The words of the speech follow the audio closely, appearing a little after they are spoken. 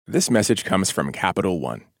This message comes from Capital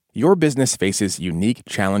One. Your business faces unique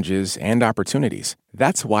challenges and opportunities.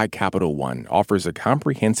 That's why Capital One offers a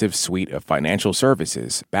comprehensive suite of financial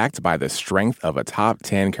services backed by the strength of a top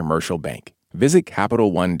 10 commercial bank. Visit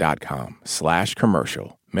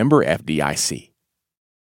CapitalOne.com/commercial. Member FDIC.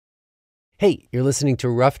 Hey, you're listening to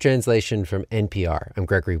Rough Translation from NPR. I'm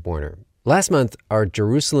Gregory Warner. Last month, our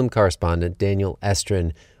Jerusalem correspondent, Daniel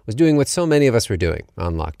Estrin, was doing what so many of us were doing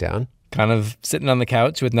on lockdown. Kind of sitting on the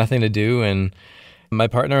couch with nothing to do, and my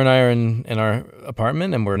partner and I are in our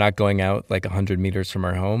apartment, and we're not going out like 100 meters from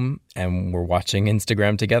our home, and we're watching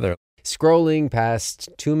Instagram together. Scrolling past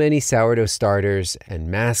too many sourdough starters and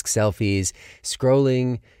mask selfies,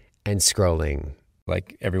 scrolling and scrolling.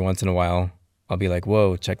 Like every once in a while, I'll be like,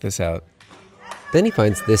 whoa, check this out. Then he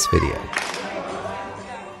finds this video.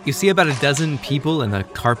 You see about a dozen people in a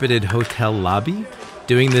carpeted hotel lobby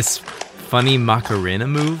doing this funny Macarena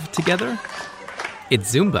move together.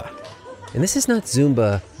 It's Zumba. And this is not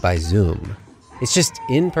Zumba by Zoom. It's just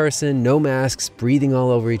in person, no masks, breathing all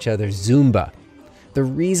over each other, Zumba. The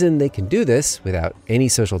reason they can do this without any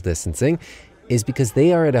social distancing is because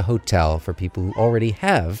they are at a hotel for people who already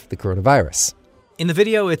have the coronavirus. In the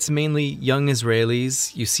video, it's mainly young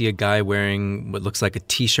Israelis. You see a guy wearing what looks like a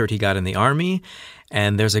T-shirt he got in the army,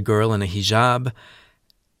 and there's a girl in a hijab.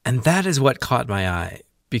 And that is what caught my eye,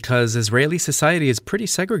 because Israeli society is pretty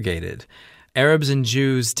segregated. Arabs and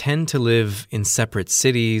Jews tend to live in separate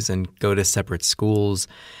cities and go to separate schools.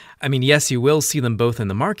 I mean, yes, you will see them both in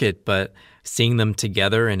the market, but seeing them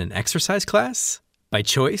together in an exercise class, by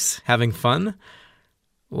choice, having fun,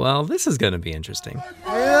 well, this is going to be interesting.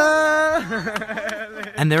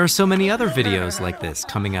 And there are so many other videos like this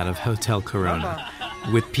coming out of Hotel Corona,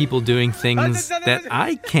 with people doing things that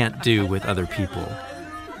I can't do with other people,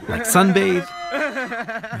 like sunbathe.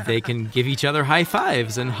 They can give each other high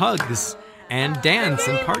fives and hugs and dance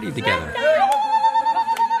and party together.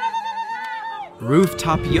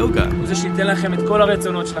 Rooftop yoga.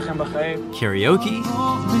 Karaoke.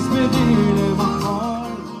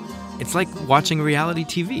 It's like watching reality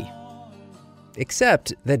TV.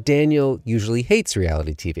 Except that Daniel usually hates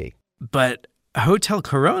reality TV. But Hotel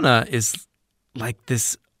Corona is like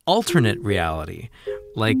this alternate reality,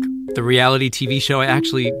 like the reality TV show I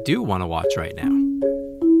actually do want to watch right now.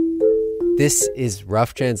 This is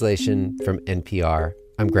Rough Translation from NPR.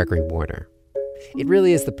 I'm Gregory Warner. It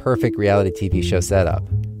really is the perfect reality TV show setup.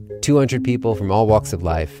 200 people from all walks of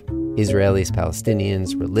life, Israelis,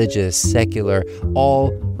 Palestinians, religious, secular,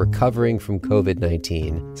 all recovering from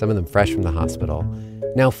COVID-19, some of them fresh from the hospital,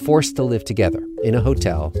 now forced to live together in a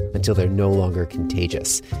hotel until they're no longer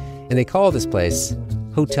contagious. And they call this place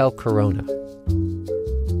Hotel Corona.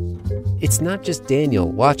 It's not just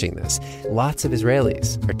Daniel watching this. Lots of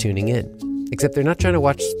Israelis are tuning in, except they're not trying to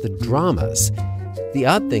watch the dramas. The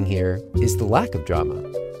odd thing here is the lack of drama.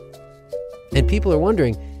 And people are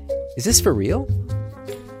wondering, is this for real?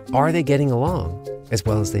 Are they getting along as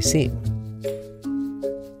well as they seem?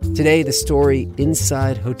 Today, the story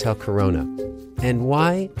inside Hotel Corona and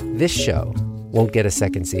why this show won't get a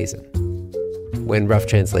second season when Rough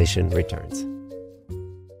Translation returns.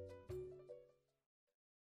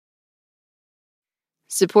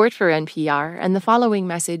 Support for NPR and the following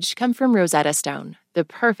message come from Rosetta Stone, the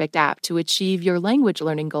perfect app to achieve your language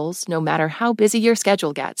learning goals no matter how busy your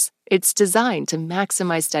schedule gets. It's designed to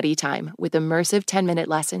maximize study time with immersive 10-minute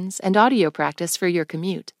lessons and audio practice for your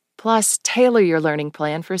commute. Plus, tailor your learning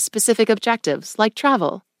plan for specific objectives like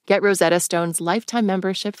travel. Get Rosetta Stone's lifetime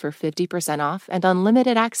membership for 50% off and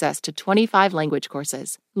unlimited access to 25 language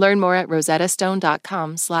courses. Learn more at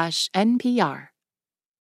rosettastone.com/NPR.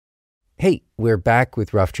 Hey, we're back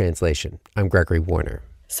with Rough Translation. I'm Gregory Warner.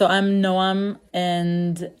 So I'm Noam,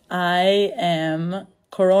 and I am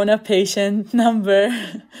Corona patient number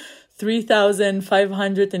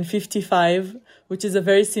 3,555, which is a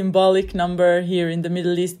very symbolic number here in the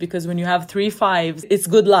Middle East, because when you have 3 5s, it's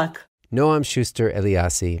good luck. Noam Schuster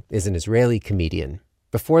Eliassi is an Israeli comedian.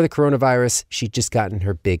 Before the coronavirus, she'd just gotten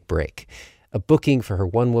her big break, a booking for her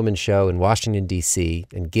one-woman show in Washington, D.C.,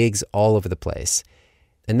 and gigs all over the place.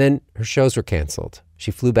 And then her shows were canceled.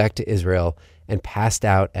 She flew back to Israel and passed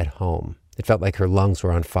out at home. It felt like her lungs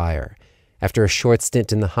were on fire. After a short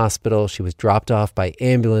stint in the hospital, she was dropped off by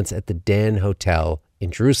ambulance at the Dan Hotel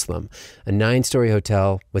in Jerusalem, a 9-story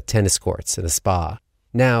hotel with tennis courts and a spa,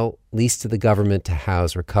 now leased to the government to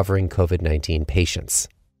house recovering COVID-19 patients.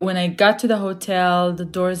 When I got to the hotel, the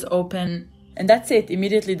doors open, and that's it.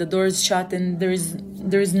 Immediately the doors shut, and there is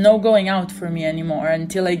no going out for me anymore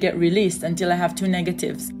until I get released, until I have 2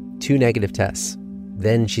 negatives. 2 negative tests.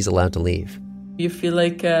 Then she's allowed to leave. You feel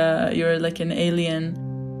like you're like an alien.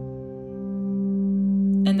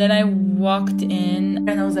 And then I walked in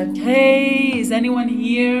and I was like, hey, is anyone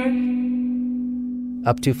here?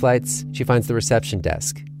 Up 2 flights, she finds the reception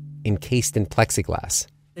desk, encased in plexiglass.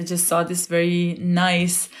 I just saw this very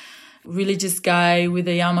nice religious guy with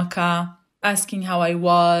a yarmulke asking how I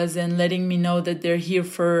was and letting me know that they're here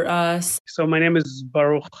for us. So my name is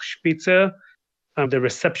Baruch Spitzer. I'm the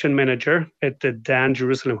reception manager at the Dan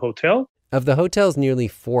Jerusalem Hotel. Of the hotel's nearly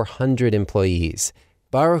 400 employees,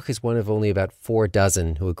 Baruch is one of only about 4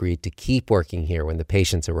 dozen who agreed to keep working here when the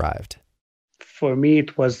patients arrived. For me,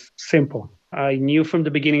 it was simple. I knew from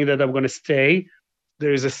the beginning that I'm going to stay.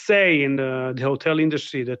 There is a say in the hotel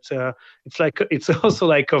industry that it's also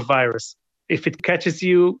like a virus. If it catches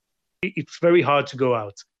you, it's very hard to go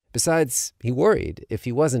out. Besides, he worried if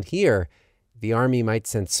he wasn't here, the army might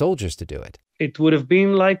send soldiers to do it. It would have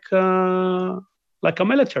been like a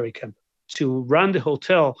military camp. To run the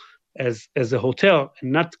hotel as a hotel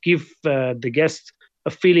and not give the guests a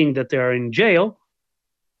feeling that they are in jail,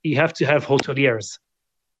 you have to have hoteliers.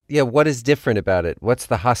 Yeah, what is different about it? What's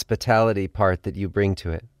the hospitality part that you bring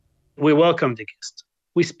to it? We welcome the guests.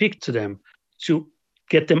 We speak to them to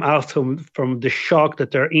get them out from the shock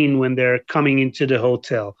that they're in when they're coming into the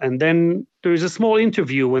hotel. And then there is a small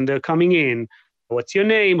interview when they're coming in. What's your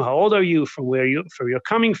name? How old are you? From where you're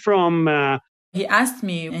coming from? He asked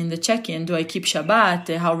me in the check-in, do I keep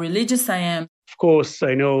Shabbat? How religious I am? Of course,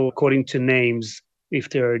 I know according to names if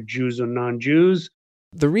they're Jews or non-Jews.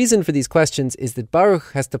 The reason for these questions is that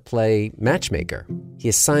Baruch has to play matchmaker. He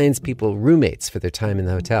assigns people roommates for their time in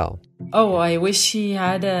the hotel. Oh, I wish he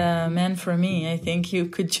had a man for me. I think you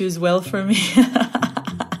could choose well for me.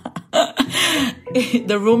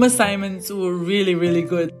 The room assignments were really, really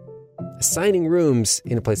good. Assigning rooms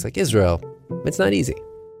in a place like Israel, it's not easy.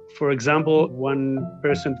 For example, one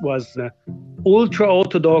person was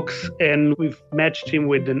ultra-Orthodox, and we've matched him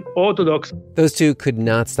with an Orthodox. Those two could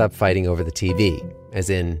not stop fighting over the TV,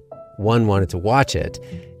 as in, one wanted to watch it,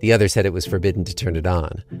 the other said it was forbidden to turn it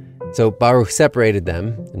on. So Baruch separated them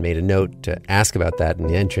and made a note to ask about that in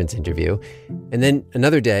the entrance interview. And then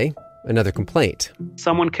another day, another complaint.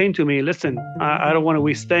 Someone came to me, listen, I don't want to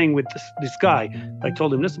be staying with this guy. I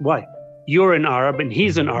told him, listen, why? You're an Arab and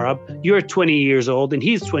he's an Arab. You're 20 years old and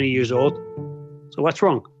he's 20 years old. So what's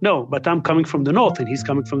wrong? No, but I'm coming from the north and he's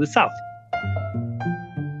coming from the south.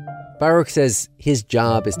 Baruch says his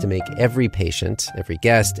job is to make every patient, every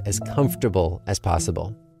guest, as comfortable as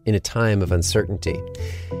possible in a time of uncertainty.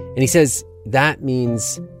 And he says that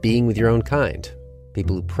means being with your own kind.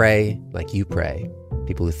 People who pray like you pray.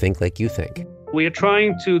 People who think like you think. We are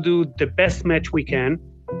trying to do the best match we can.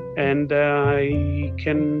 And I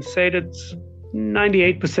can say that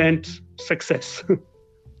 98% success.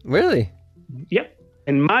 Really? Yeah.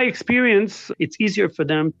 In my experience, it's easier for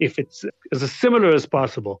them if it's as similar as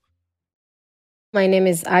possible. My name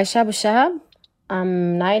is Aisha Abu Shahab.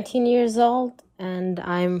 I'm 19 years old, and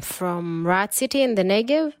I'm from Rat City in the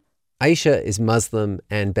Negev. Aisha is Muslim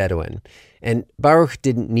and Bedouin, and Baruch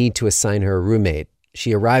didn't need to assign her a roommate.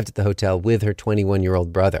 She arrived at the hotel with her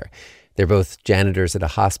 21-year-old brother. They're both janitors at a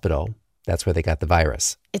hospital. That's where they got the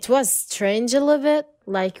virus. It was strange a little bit.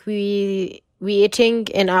 Like we eating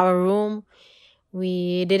in our room.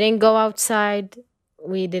 We didn't go outside.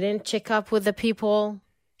 We didn't check up with the people.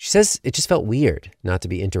 She says it just felt weird not to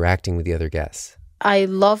be interacting with the other guests. I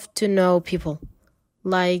love to know people,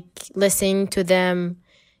 like listening to them,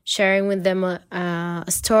 sharing with them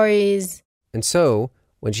stories. And so,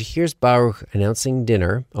 when she hears Baruch announcing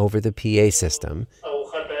dinner over the PA system,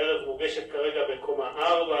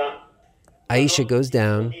 Aisha goes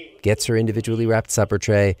down, gets her individually wrapped supper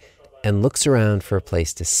tray, and looks around for a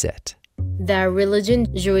place to sit. The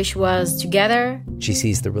religion Jewish was together. She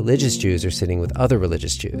sees the religious Jews are sitting with other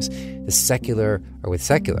religious Jews. The secular are with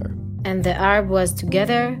secular. And the Arab was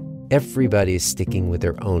together. Everybody is sticking with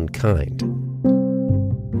their own kind.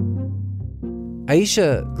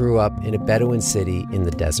 Aisha grew up in a Bedouin city in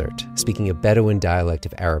the desert, speaking a Bedouin dialect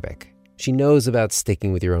of Arabic. She knows about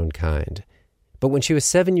sticking with your own kind. But when she was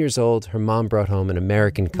 7 years old, her mom brought home an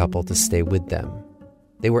American couple to stay with them.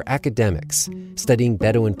 They were academics, studying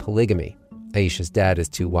Bedouin polygamy. Aisha's dad has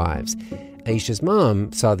 2 wives. Aisha's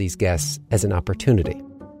mom saw these guests as an opportunity.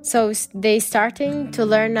 So they starting to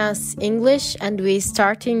learn us English, and we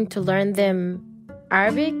starting to learn them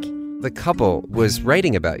Arabic. The couple was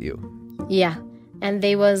writing about you. Yeah, and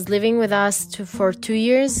they was living with us for 2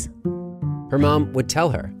 years. Her mom would tell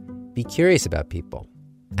her, be curious about people.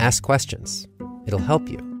 Ask questions. It'll help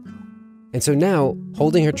you. And so now,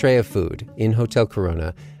 holding her tray of food in Hotel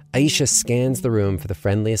Corona, Aisha scans the room for the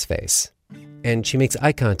friendliest face. And she makes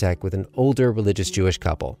eye contact with an older religious Jewish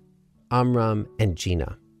couple, Amram and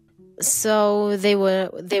Gina. So they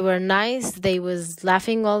were nice. They was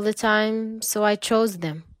laughing all the time. So I chose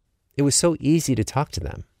them. It was so easy to talk to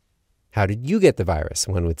them. How did you get the virus?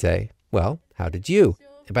 One would say. Well, how did you?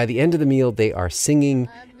 And by the end of the meal, they are singing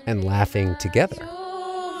and laughing together.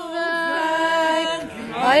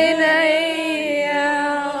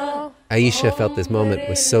 Aisha felt this moment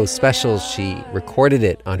was so special, she recorded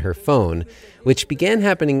it on her phone, which began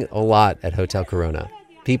happening a lot at Hotel Corona.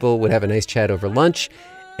 People would have a nice chat over lunch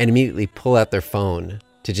and immediately pull out their phone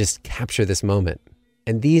to just capture this moment.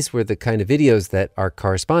 And these were the kind of videos that our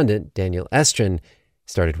correspondent, Daniel Estrin,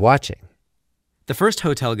 started watching. The first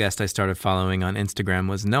hotel guest I started following on Instagram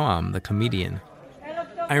was Noam, the comedian.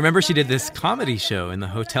 I remember she did this comedy show in the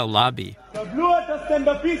hotel lobby. There's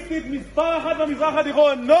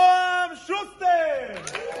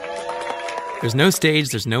no stage,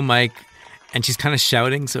 there's no mic, and she's kind of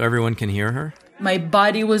shouting so everyone can hear her. My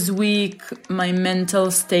body was weak. My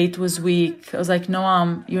mental state was weak. I was like,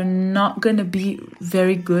 Noam, you're not going to be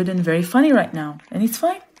very good and very funny right now. And it's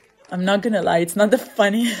fine. I'm not going to lie. It's not the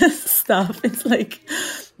funniest stuff. It's like,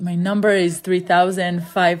 my number is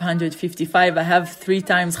 3,555. I have 3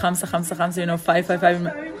 times khamsa, 555.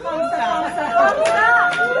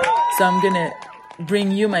 So I'm going to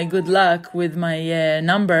bring you my good luck with my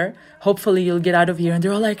number. Hopefully you'll get out of here. And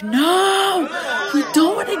they're all like, no, we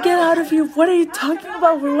don't want to get out of here. What are you talking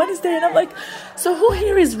about? We're Wednesday. And I'm like, so who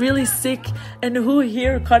here is really sick and who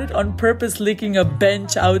here caught it on purpose licking a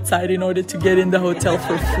bench outside in order to get in the hotel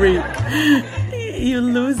for free? You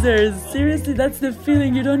losers. Seriously, that's the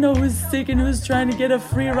feeling. You don't know who's sick and who's trying to get a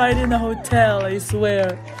free ride in the hotel, I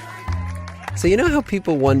swear. So you know how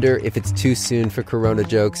people wonder if it's too soon for Corona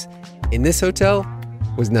jokes? In this hotel,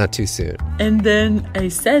 was not too soon. And then I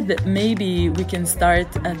said that maybe we can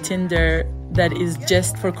start a Tinder that is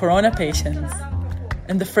just for Corona patients.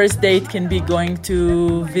 And the first date can be going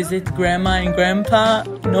to visit grandma and grandpa,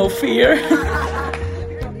 no fear.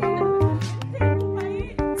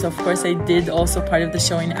 So of course I did also part of the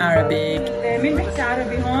show in Arabic.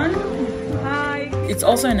 It's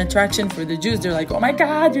also an attraction for the Jews. They're like, oh my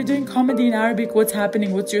God, you're doing comedy in Arabic. What's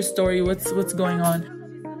happening? What's your story? What's going on?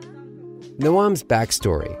 Noam's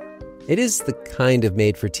backstory. It is the kind of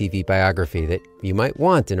made-for-TV biography that you might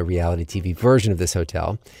want in a reality TV version of this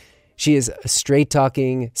hotel. She is a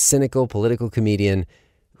straight-talking, cynical political comedian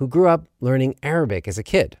who grew up learning Arabic as a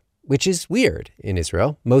kid, which is weird in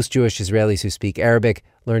Israel. Most Jewish Israelis who speak Arabic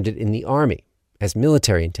learned it in the army as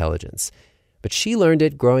military intelligence. But she learned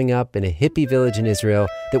it growing up in a hippie village in Israel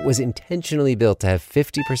that was intentionally built to have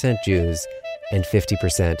 50% Jews and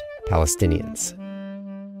 50% Palestinians.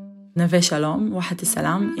 Neve Shalom, Wahat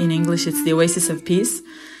Salam. In English, it's the Oasis of Peace.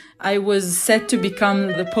 I was set to become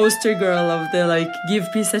the poster girl of the give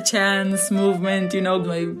peace a chance movement. You know,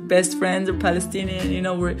 my best friends are Palestinian. You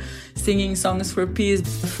know, we're singing songs for peace,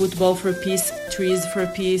 football for peace, trees for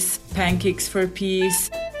peace, pancakes for peace.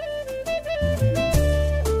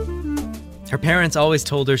 Her parents always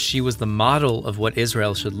told her she was the model of what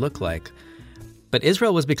Israel should look like. But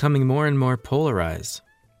Israel was becoming more and more polarized.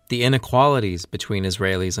 The inequalities between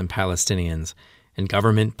Israelis and Palestinians and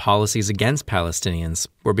government policies against Palestinians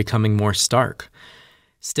were becoming more stark.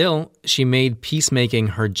 Still, she made peacemaking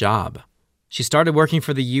her job. She started working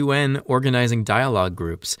for the UN, organizing dialogue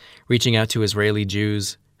groups, reaching out to Israeli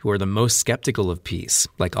Jews who are the most skeptical of peace,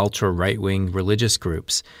 like ultra-right-wing religious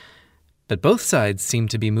groups. But both sides seemed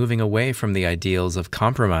to be moving away from the ideals of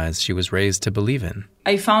compromise she was raised to believe in.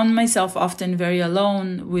 I found myself often very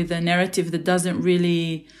alone with a narrative that doesn't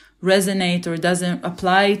really resonate or doesn't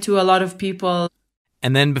apply to a lot of people.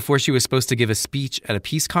 And then before she was supposed to give a speech at a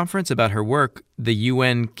peace conference about her work, the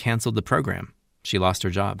UN canceled the program. She lost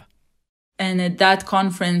her job. And at that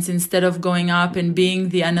conference, instead of going up and being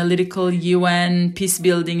the analytical UN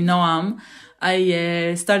peace-building Noam,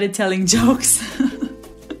 I started telling jokes.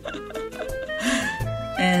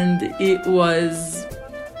 And it was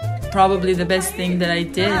probably the best thing that I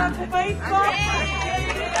did.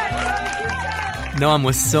 Noam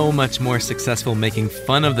was so much more successful making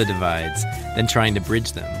fun of the divides than trying to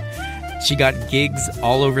bridge them. She got gigs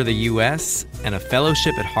all over the U.S. and a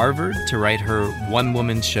fellowship at Harvard to write her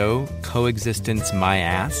one-woman show, Coexistence My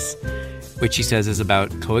Ass, which she says is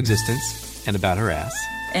about coexistence and about her ass.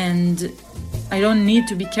 And I don't need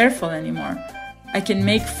to be careful anymore. I can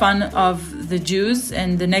make fun of the Jews,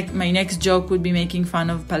 and my next joke would be making fun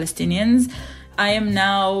of Palestinians. I am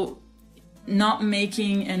now not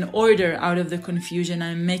making an order out of the confusion.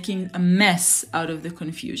 I'm making a mess out of the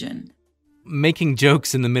confusion. Making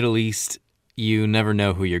jokes in the Middle East, you never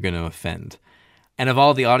know who you're going to offend. And of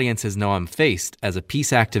all the audiences Noam faced, as a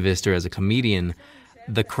peace activist or as a comedian,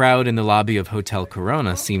 the crowd in the lobby of Hotel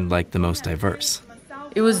Corona seemed like the most diverse.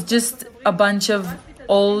 It was just a bunch of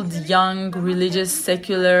old, young, religious,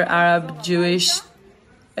 secular, Arab, Jewish,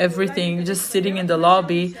 everything, just sitting in the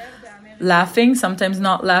lobby, laughing, sometimes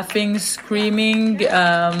not laughing, screaming,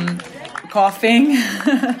 coughing.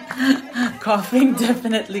 Coughing,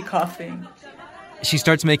 definitely coughing. She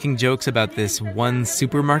starts making jokes about this one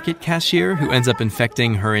supermarket cashier who ends up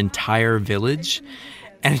infecting her entire village.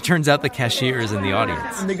 And it turns out the cashier is in the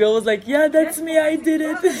audience. And the girl was like, yeah, that's me, I did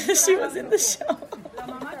it. She was in the show.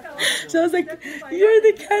 So I was like, you're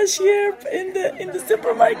the cashier in the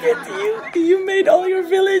supermarket. You made all your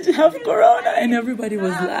village have corona. And everybody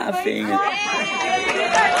was laughing.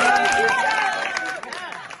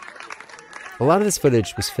 A lot of this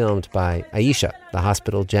footage was filmed by Aisha, the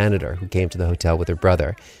hospital janitor who came to the hotel with her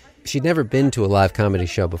brother. She'd never been to a live comedy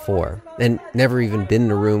show before, and never even been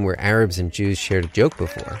in a room where Arabs and Jews shared a joke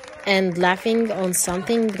before. And laughing on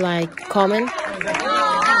something like common.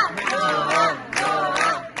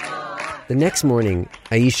 The next morning,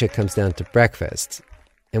 Aisha comes down to breakfast,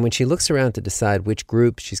 and when she looks around to decide which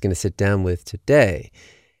group she's going to sit down with today,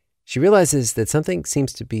 she realizes that something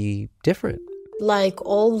seems to be different. Like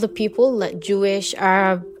all the people, like Jewish,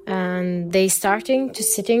 Arab, and they starting to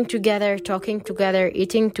sitting together, talking together,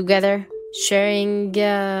 eating together, sharing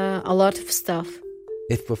a lot of stuff.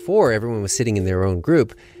 If before everyone was sitting in their own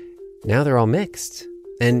group, now they're all mixed.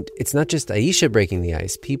 And it's not just Aisha breaking the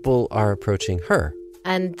ice. People are approaching her.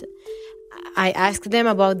 And I asked them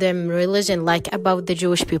about their religion, like about the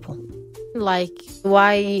Jewish people. Like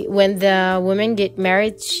why when the women get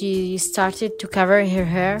married, she started to cover her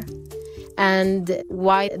hair. And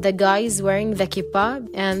why the guy is wearing the kippah,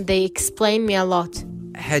 and they explain me a lot.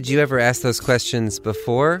 Had you ever asked those questions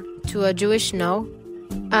before? To a Jewish, no.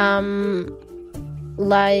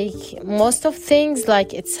 Like most of things,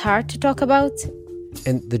 like it's hard to talk about.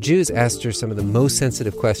 And the Jews asked her some of the most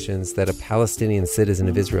sensitive questions that a Palestinian citizen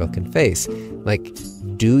of Israel can face. Like,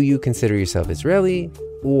 do you consider yourself Israeli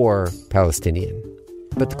or Palestinian?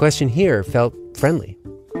 But the question here felt friendly,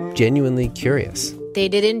 genuinely curious. They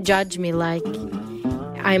didn't judge me like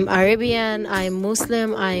I'm Arabian, I'm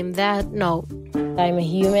Muslim, I'm that. No, I'm a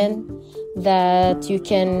human that you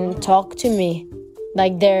can talk to me.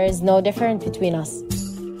 Like there is no difference between us.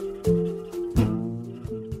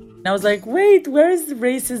 And I was like, wait, where's the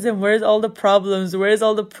racism? Where's all the problems? Where's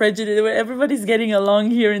all the prejudice? Everybody's getting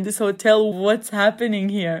along here in this hotel. What's happening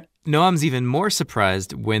here? Noam's even more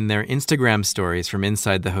surprised when their Instagram stories from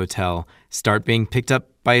inside the hotel start being picked up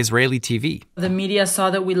by Israeli TV. The media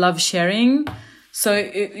saw that we love sharing. So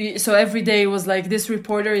every day it was like this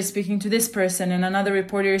reporter is speaking to this person and another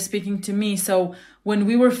reporter is speaking to me. So when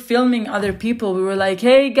we were filming other people, we were like,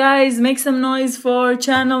 hey guys, make some noise for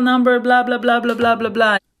channel number, blah, blah, blah, blah, blah, blah,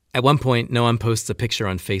 blah. At one point, Noam posts a picture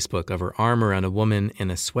on Facebook of her arm around a woman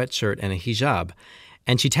in a sweatshirt and a hijab.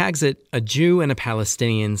 And she tags it, a Jew and a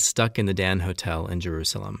Palestinian stuck in the Dan Hotel in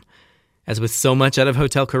Jerusalem. As with so much out of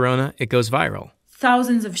Hotel Corona, it goes viral.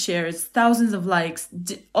 Thousands of shares, thousands of likes.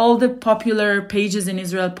 All the popular pages in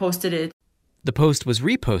Israel posted it. The post was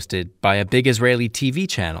reposted by a big Israeli TV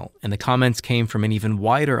channel, and the comments came from an even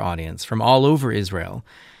wider audience from all over Israel.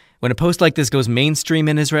 When a post like this goes mainstream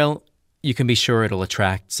in Israel, you can be sure it'll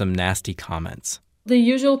attract some nasty comments. The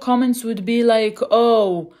usual comments would be like,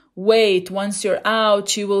 oh, wait, once you're out,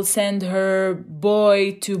 she will send her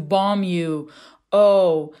boy to bomb you.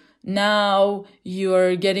 Oh, now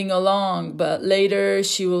you're getting along, but later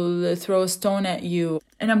she will throw a stone at you.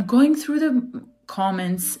 And I'm going through the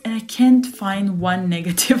comments and I can't find one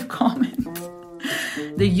negative comment.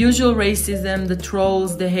 The usual racism, the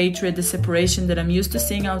trolls, the hatred, the separation that I'm used to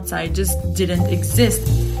seeing outside just didn't exist.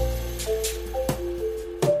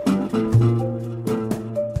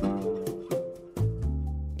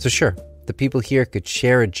 So sure, the people here could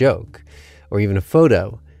share a joke or even a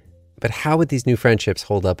photo, but how would these new friendships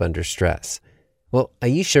hold up under stress? Well,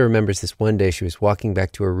 Aisha remembers this one day she was walking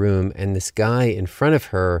back to her room and this guy in front of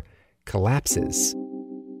her collapses.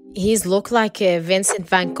 He's looked like Vincent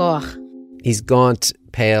van Gogh. He's gaunt,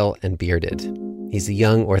 pale, and bearded. He's a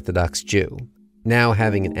young Orthodox Jew, now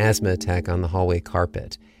having an asthma attack on the hallway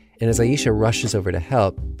carpet. And as Aisha rushes over to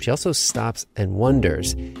help, she also stops and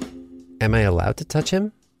wonders, am I allowed to touch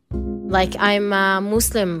him? Like I'm a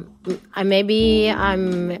Muslim.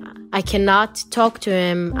 I cannot talk to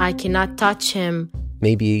him. I cannot touch him.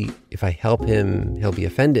 Maybe if I help him, he'll be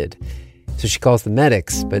offended. So she calls the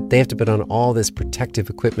medics, but they have to put on all this protective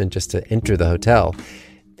equipment just to enter the hotel.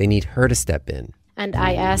 They need her to step in. And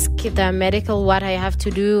I ask the medical what I have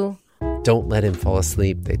to do. Don't let him fall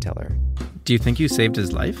asleep, they tell her. Do you think you saved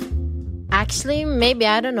his life? Actually, maybe,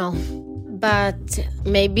 I don't know. But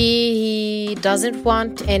maybe he doesn't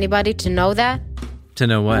want anybody to know that. To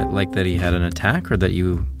know what? Like that he had an attack or that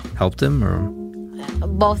you helped him or?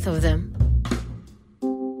 Both of them.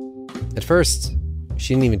 At first,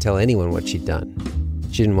 she didn't even tell anyone what she'd done.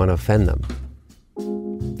 She didn't want to offend them.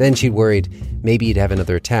 Then she worried maybe he'd have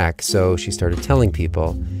another attack, so she started telling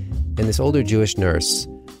people. And this older Jewish nurse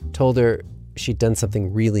told her she'd done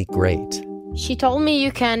something really great. She told me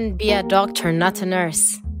you can be a doctor, not a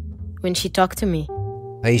nurse, when she talked to me.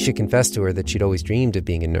 Aisha confessed to her that she'd always dreamed of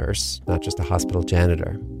being a nurse, not just a hospital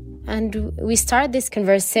janitor. And we started this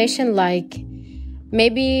conversation like,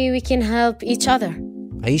 maybe we can help each other.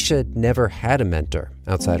 Aisha never had a mentor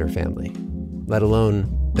outside her family, let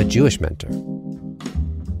alone a Jewish mentor.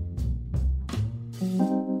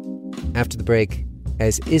 After the break,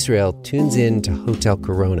 as Israel tunes in to Hotel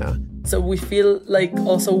Corona, So we feel like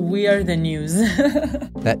also we are the news.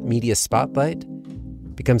 that media spotlight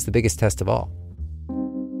becomes the biggest test of all.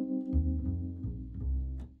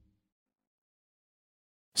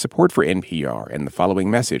 Support for NPR and the following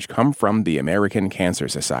message come from the American Cancer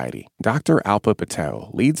Society. Dr. Alpa Patel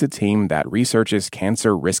leads a team that researches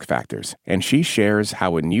cancer risk factors, and she shares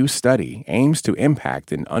how a new study aims to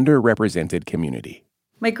impact an underrepresented community.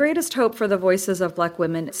 My greatest hope for the Voices of Black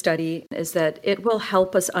Women study is that it will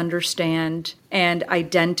help us understand and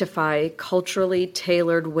identify culturally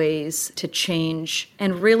tailored ways to change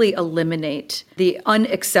and really eliminate the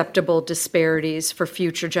unacceptable disparities for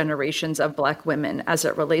future generations of Black women as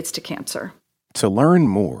it relates to cancer. To learn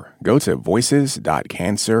more, go to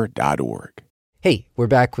voices.cancer.org. Hey, we're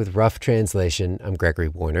back with Rough Translation. I'm Gregory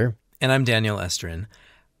Warner. And I'm Daniel Estrin.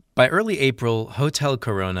 By early April, Hotel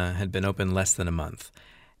Corona had been open less than a month.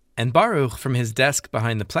 And Baruch, from his desk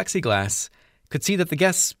behind the plexiglass, could see that the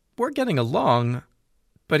guests were getting along,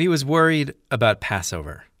 but he was worried about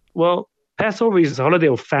Passover. Well, Passover is a holiday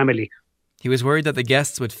of family. He was worried that the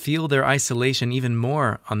guests would feel their isolation even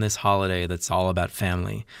more on this holiday that's all about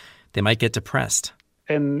family. They might get depressed.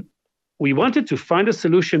 And we wanted to find a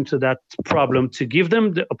solution to that problem, to give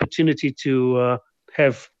them the opportunity to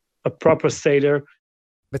have a proper Seder.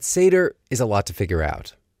 But Seder is a lot to figure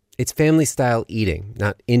out. It's family-style eating,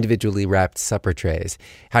 not individually wrapped supper trays.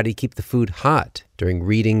 How do you keep the food hot during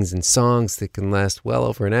readings and songs that can last well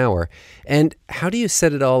over an hour? And how do you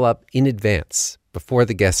set it all up in advance, before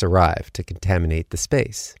the guests arrive, to contaminate the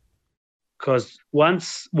space? Because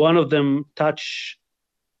once one of them touch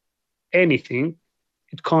anything,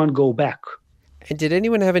 it can't go back. And did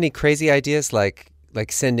anyone have any crazy ideas, like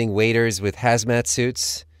sending waiters with hazmat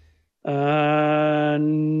suits?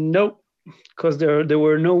 No. Because there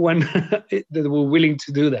were no one that were willing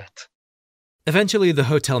to do that. Eventually, the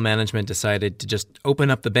hotel management decided to just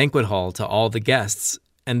open up the banquet hall to all the guests,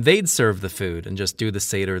 and they'd serve the food and just do the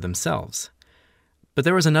Seder themselves. But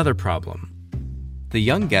there was another problem. The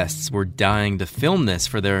young guests were dying to film this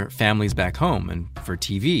for their families back home and for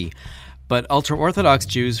TV, but ultra-Orthodox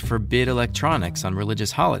Jews forbid electronics on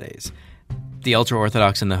religious holidays. The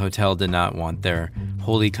ultra-Orthodox in the hotel did not want their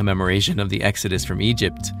holy commemoration of the Exodus from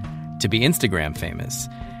Egypt to be Instagram famous.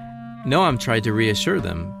 Noam tried to reassure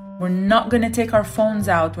them. We're not going to take our phones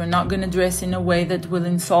out. We're not going to dress in a way that will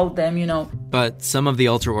insult them, But some of the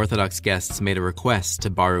ultra-Orthodox guests made a request to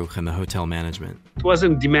Baruch and the hotel management. It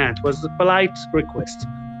wasn't demand, it was a polite request.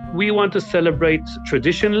 We want to celebrate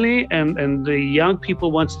traditionally, and the young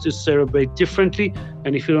people want to celebrate differently.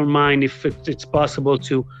 And if you don't mind, if it's possible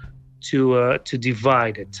to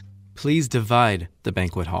divide it. Please divide the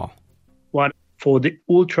banquet hall. One for the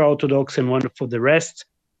ultra-Orthodox and one for the rest.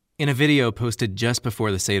 In a video posted just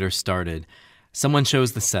before the Seder started, someone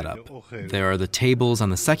shows the setup. There are the tables on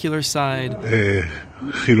the secular side,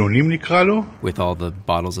 with all the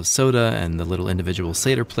bottles of soda and the little individual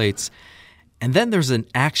Seder plates. And then there's an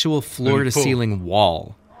actual floor-to-ceiling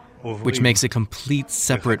wall, which makes a complete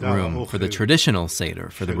separate room for the traditional Seder,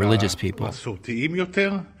 for the religious people. To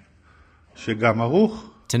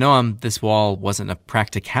Noam, this wall wasn't a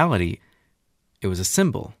practicality. It was a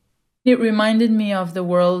symbol. It reminded me of the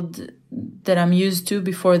world that I'm used to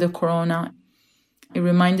before the corona. It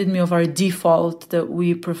reminded me of our default that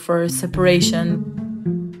we prefer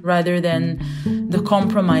separation rather than the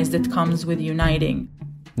compromise that comes with uniting.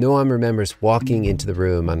 Noam remembers walking into the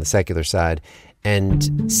room on the secular side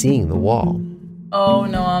and seeing the wall. Oh,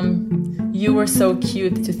 Noam, you were so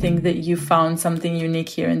cute to think that you found something unique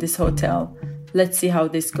here in this hotel. Let's see how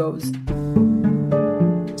this goes.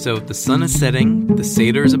 So the sun is setting, the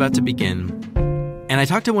Seder is about to begin, and I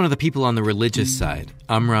talked to one of the people on the religious side,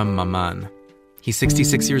 Amram Maman. He's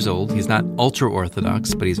 66 years old. He's not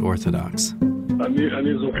ultra-Orthodox, but he's Orthodox.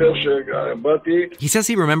 He says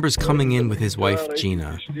he remembers coming in with his wife,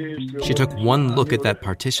 Gina. She took one look at that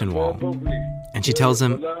partition wall, and she tells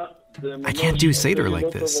him, I can't do Seder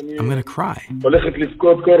like this. I'm going to cry.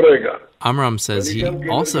 Amram says he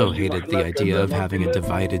also hated the idea of having a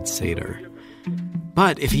divided Seder.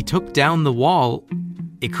 But if he took down the wall,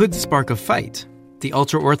 it could spark a fight. The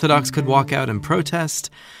ultra-Orthodox could walk out and protest,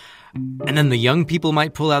 and then the young people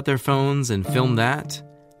might pull out their phones and film that.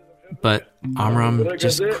 But Amram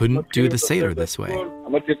just couldn't do the Seder this way.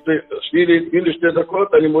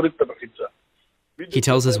 He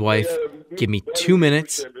tells his wife, give me 2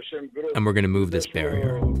 minutes and we're going to move this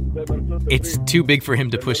barrier. It's too big for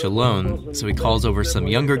him to push alone, so he calls over some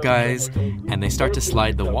younger guys and they start to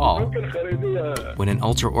slide the wall when an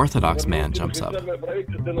ultra-Orthodox man jumps up.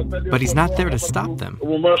 But he's not there to stop them.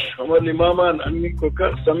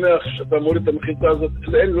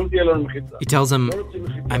 He tells him,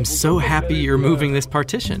 I'm so happy you're moving this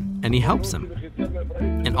partition, and he helps him.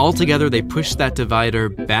 And all together they push that divider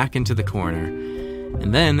back into the corner.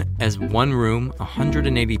 And then, as one room,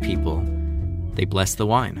 180 people, they bless the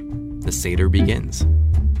wine. The Seder begins.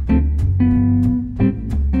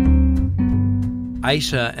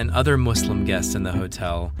 Aisha and other Muslim guests in the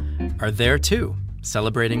hotel are there too,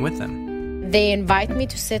 celebrating with them. They invite me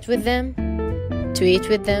to sit with them, to eat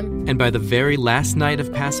with them. And by the very last night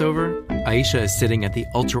of Passover, Aisha is sitting at the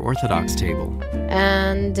ultra-Orthodox table.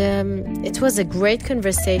 And it was a great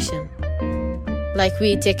conversation. Like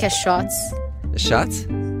we take a shots. Shots?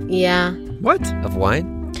 Yeah. What? Of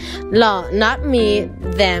wine? No, not me,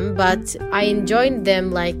 them, but I enjoyed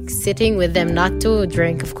them, like sitting with them, not to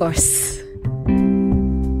drink, of course.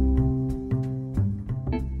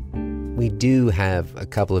 We do have a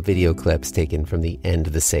couple of video clips taken from the end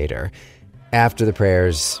of the Seder. After the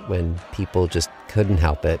prayers, when people just couldn't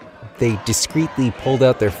help it, they discreetly pulled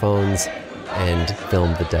out their phones and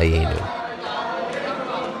filmed the Dayenu.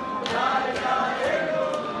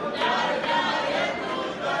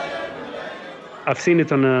 I've seen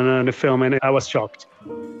it on a film and I was shocked.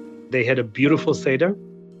 They had a beautiful Seder.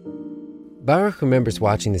 Baruch remembers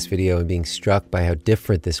watching this video and being struck by how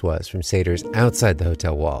different this was from Seders outside the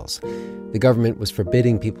hotel walls. The government was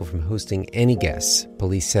forbidding people from hosting any guests.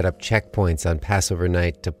 Police set up checkpoints on Passover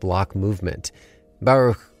night to block movement.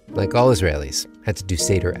 Baruch, like all Israelis, had to do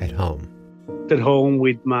Seder at home. At home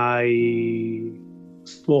with my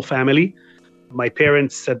small family. My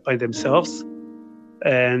parents sat by themselves.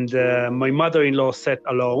 And my mother-in-law sat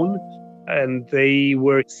alone, and they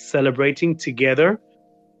were celebrating together.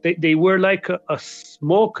 They were like a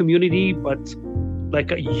small community, but like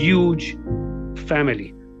a huge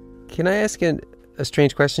family. Can I ask a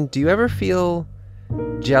strange question? Do you ever feel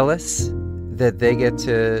jealous that they get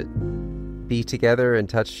to be together and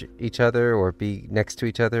touch each other or be next to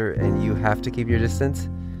each other and you have to keep your distance?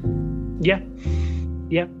 Yeah.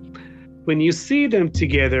 When you see them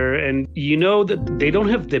together and you know that they don't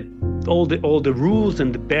have all the rules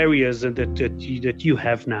and the barriers that you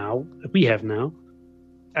have now, that we have now,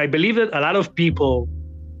 I believe that a lot of people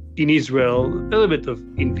in Israel, a little bit of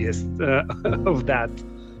envious of that.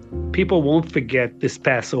 People won't forget this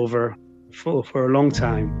Passover for a long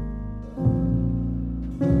time.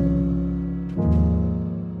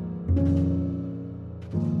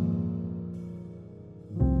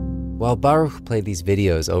 While Baruch played these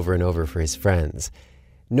videos over and over for his friends,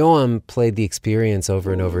 Noam played the experience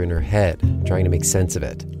over and over in her head, trying to make sense of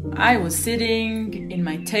it. I was sitting in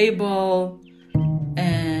my table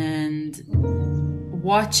and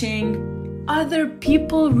watching other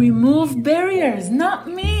people remove barriers, not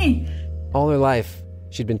me. All her life,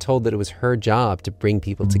 she'd been told that it was her job to bring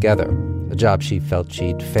people together, a job she felt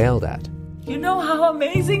she'd failed at. You know how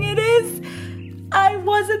amazing it is? I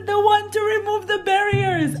wasn't the one to remove the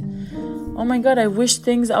barriers. Oh my God, I wish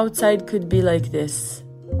things outside could be like this.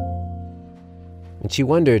 And she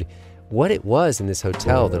wondered what it was in this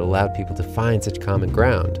hotel that allowed people to find such common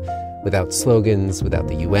ground, without slogans, without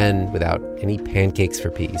the UN, without any pancakes for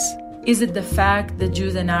peace. Is it the fact that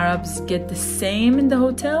Jews and Arabs get the same in the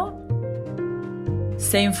hotel?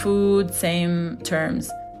 Same food, same terms.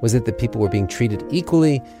 Was it that people were being treated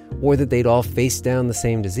equally, or that they'd all faced down the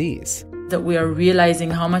same disease? That we are realizing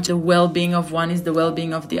how much the well-being of one is the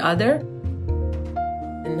well-being of the other?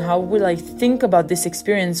 And how will I think about this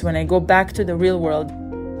experience when I go back to the real world?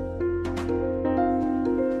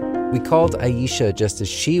 We called Aisha just as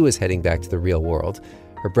she was heading back to the real world.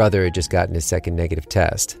 Her brother had just gotten his second negative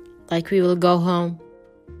test. Like we will go home,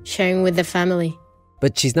 sharing with the family.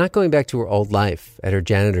 But she's not going back to her old life at her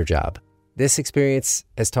janitor job. This experience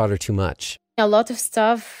has taught her too much. A lot of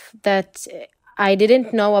stuff that I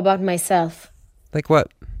didn't know about myself. Like what?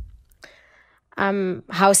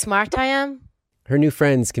 how smart I am. Her new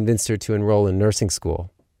friends convinced her to enroll in nursing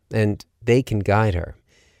school, and they can guide her.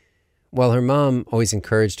 While her mom always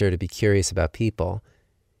encouraged her to be curious about people,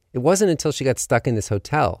 it wasn't until she got stuck in this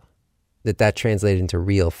hotel that translated into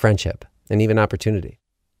real friendship and even opportunity.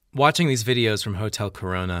 Watching these videos from Hotel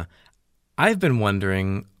Corona, I've been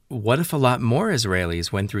wondering, what if a lot more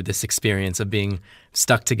Israelis went through this experience of being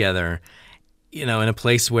stuck together, in a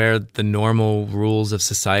place where the normal rules of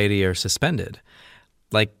society are suspended?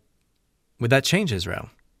 Like, would that change Israel?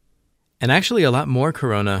 And actually, a lot more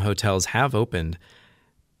Corona hotels have opened,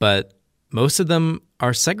 but most of them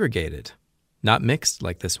are segregated, not mixed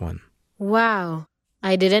like this one. Wow,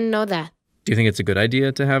 I didn't know that. Do you think it's a good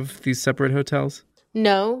idea to have these separate hotels?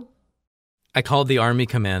 No. I called the army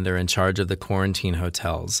commander in charge of the quarantine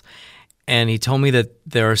hotels, and he told me that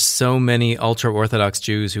there are so many ultra-Orthodox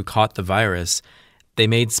Jews who caught the virus, they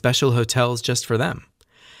made special hotels just for them.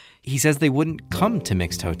 He says they wouldn't come to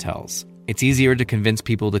mixed hotels. It's easier to convince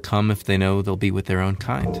people to come if they know they'll be with their own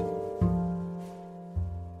kind.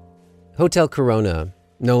 Hotel Corona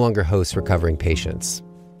no longer hosts recovering patients.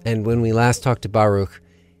 And when we last talked to Baruch,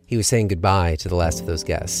 he was saying goodbye to the last of those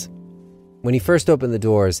guests. When he first opened the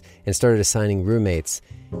doors and started assigning roommates,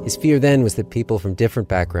 his fear then was that people from different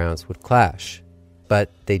backgrounds would clash.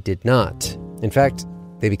 But they did not. In fact,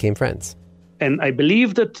 they became friends. And I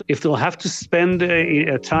believe that if they'll have to spend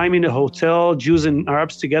a time in a hotel, Jews and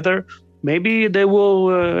Arabs together, maybe they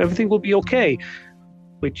will. Everything will be okay.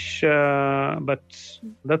 But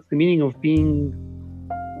that's the meaning of being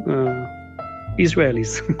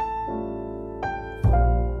Israelis.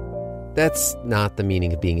 That's not the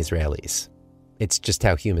meaning of being Israelis. It's just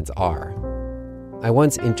how humans are. I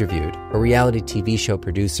once interviewed a reality TV show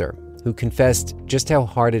producer who confessed just how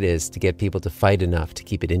hard it is to get people to fight enough to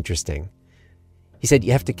keep it interesting. He said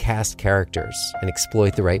you have to cast characters and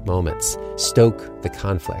exploit the right moments, stoke the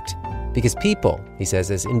conflict. Because people, he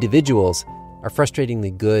says, as individuals, are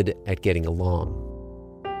frustratingly good at getting along.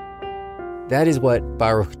 That is what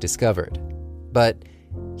Baruch discovered. But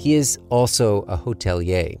he is also a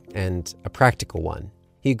hotelier and a practical one.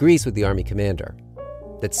 He agrees with the army commander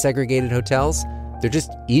that segregated hotels, they're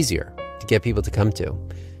just easier to get people to come to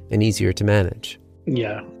and easier to manage.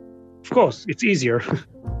 Yeah, of course, it's easier.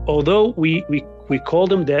 Although we call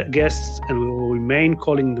them guests and we will remain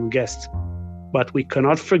calling them guests, but we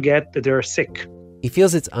cannot forget that they're sick. He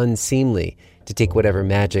feels it's unseemly to take whatever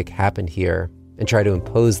magic happened here and try to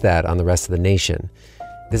impose that on the rest of the nation.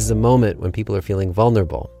 This is a moment when people are feeling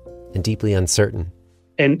vulnerable and deeply uncertain.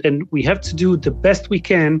 And we have to do the best we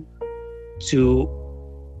can to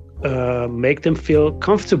make them feel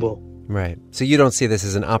comfortable. Right. So you don't see this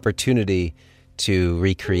as an opportunity to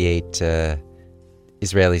recreate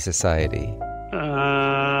Israeli society?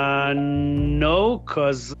 No,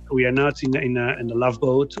 because we are not in a love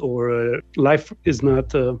boat, or life is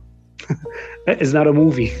not is not a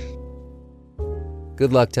movie.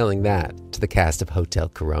 Good luck telling that to the cast of Hotel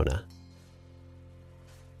Corona.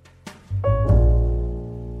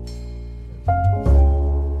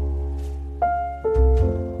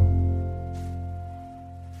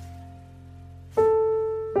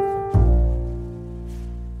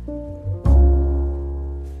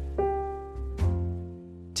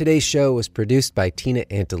 Today's show was produced by Tina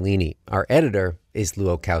Antolini. Our editor is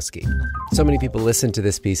Lou Okowski. So many people listened to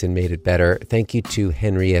this piece and made it better. Thank you to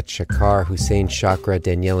Henriette Shakar, Hussein Chakra,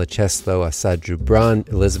 Daniela Cheslow, Asad Jubran,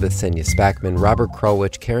 Elizabeth Senya Spackman, Robert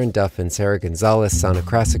Krulwich, Karen Duffin, Sarah Gonzalez, Sana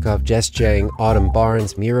Krasikov, Jess Jang, Autumn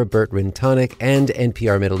Barnes, Mira Burt-Wintonic, and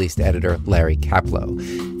NPR Middle East editor Larry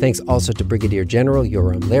Kaplow. Thanks also to Brigadier General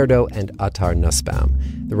Yoram Lerdo and Attar Nussbaum.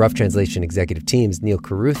 The Rough Translation executive teams Neil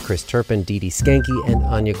Carruth, Chris Turpin, Dee Dee Skanke, and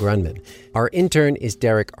Anya Grunman. Our intern is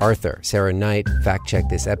Derek Arthur. Sarah Knight fact-checked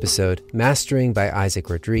this episode. Mastering by Isaac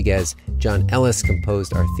Rodriguez. John Ellis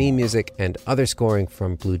composed our theme music and other scoring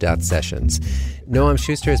from Blue Dot Sessions. Noam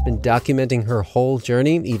Schuster has been documenting her whole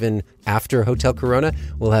journey, even after Hotel Corona.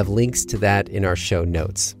 We'll have links to that in our show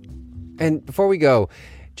notes. And before we go,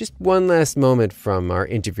 just one last moment from our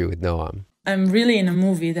interview with Noam. I'm really in a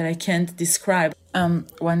movie that I can't describe.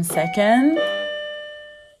 1 second.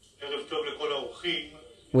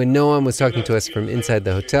 When Noam was talking to us from inside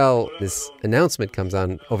the hotel, this announcement comes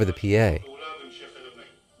on over the PA.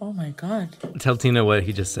 Oh my God. Tell Tina what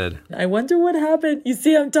he just said. I wonder what happened. You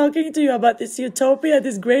see, I'm talking to you about this utopia,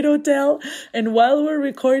 this great hotel, and while we're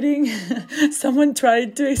recording, someone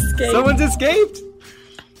tried to escape. Someone's escaped?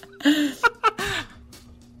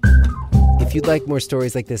 If If you'd like more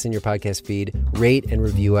stories like this in your podcast feed, rate and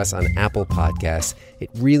review us on Apple Podcasts. It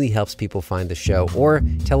really helps people find the show, or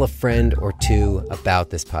tell a friend or two about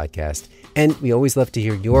this podcast. And we always love to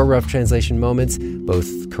hear your Rough Translation moments,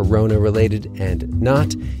 both Corona-related and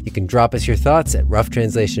not. You can drop us your thoughts at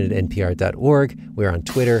roughtranslation@npr.org. We're on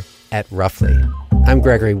Twitter @Roughly. I'm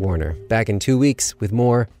Gregory Warner, back in 2 weeks with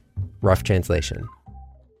more Rough Translation.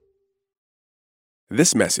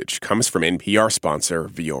 This message comes from NPR sponsor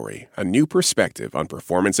Vuori, a new perspective on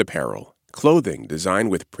performance apparel. Clothing designed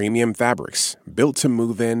with premium fabrics, built to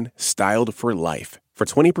move in, styled for life. For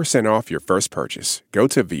 20% off your first purchase, go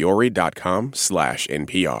to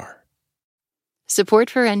vuori.com/NPR. Support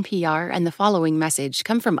for NPR and the following message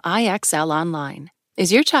come from IXL Online.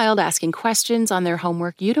 Is your child asking questions on their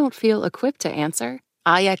homework you don't feel equipped to answer?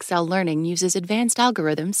 IXL Learning uses advanced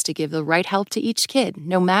algorithms to give the right help to each kid,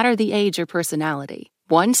 no matter the age or personality.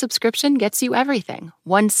 One subscription gets you everything.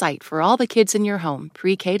 One site for all the kids in your home,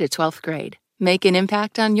 pre-K to 12th grade. Make an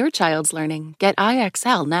impact on your child's learning. Get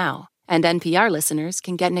IXL now. And NPR listeners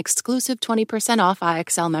can get an exclusive 20% off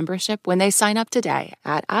IXL membership when they sign up today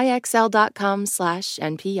at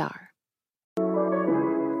IXL.com/NPR.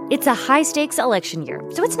 It's a high-stakes election year,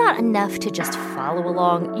 so it's not enough to just follow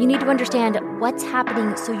along. You need to understand what's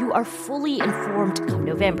happening so you are fully informed come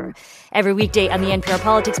November. Every weekday on the NPR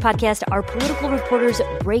Politics Podcast, our political reporters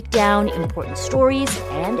break down important stories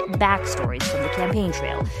and backstories from the campaign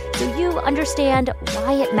trail so you understand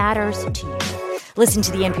why it matters to you. Listen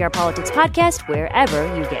to the NPR Politics Podcast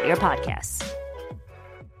wherever you get your podcasts.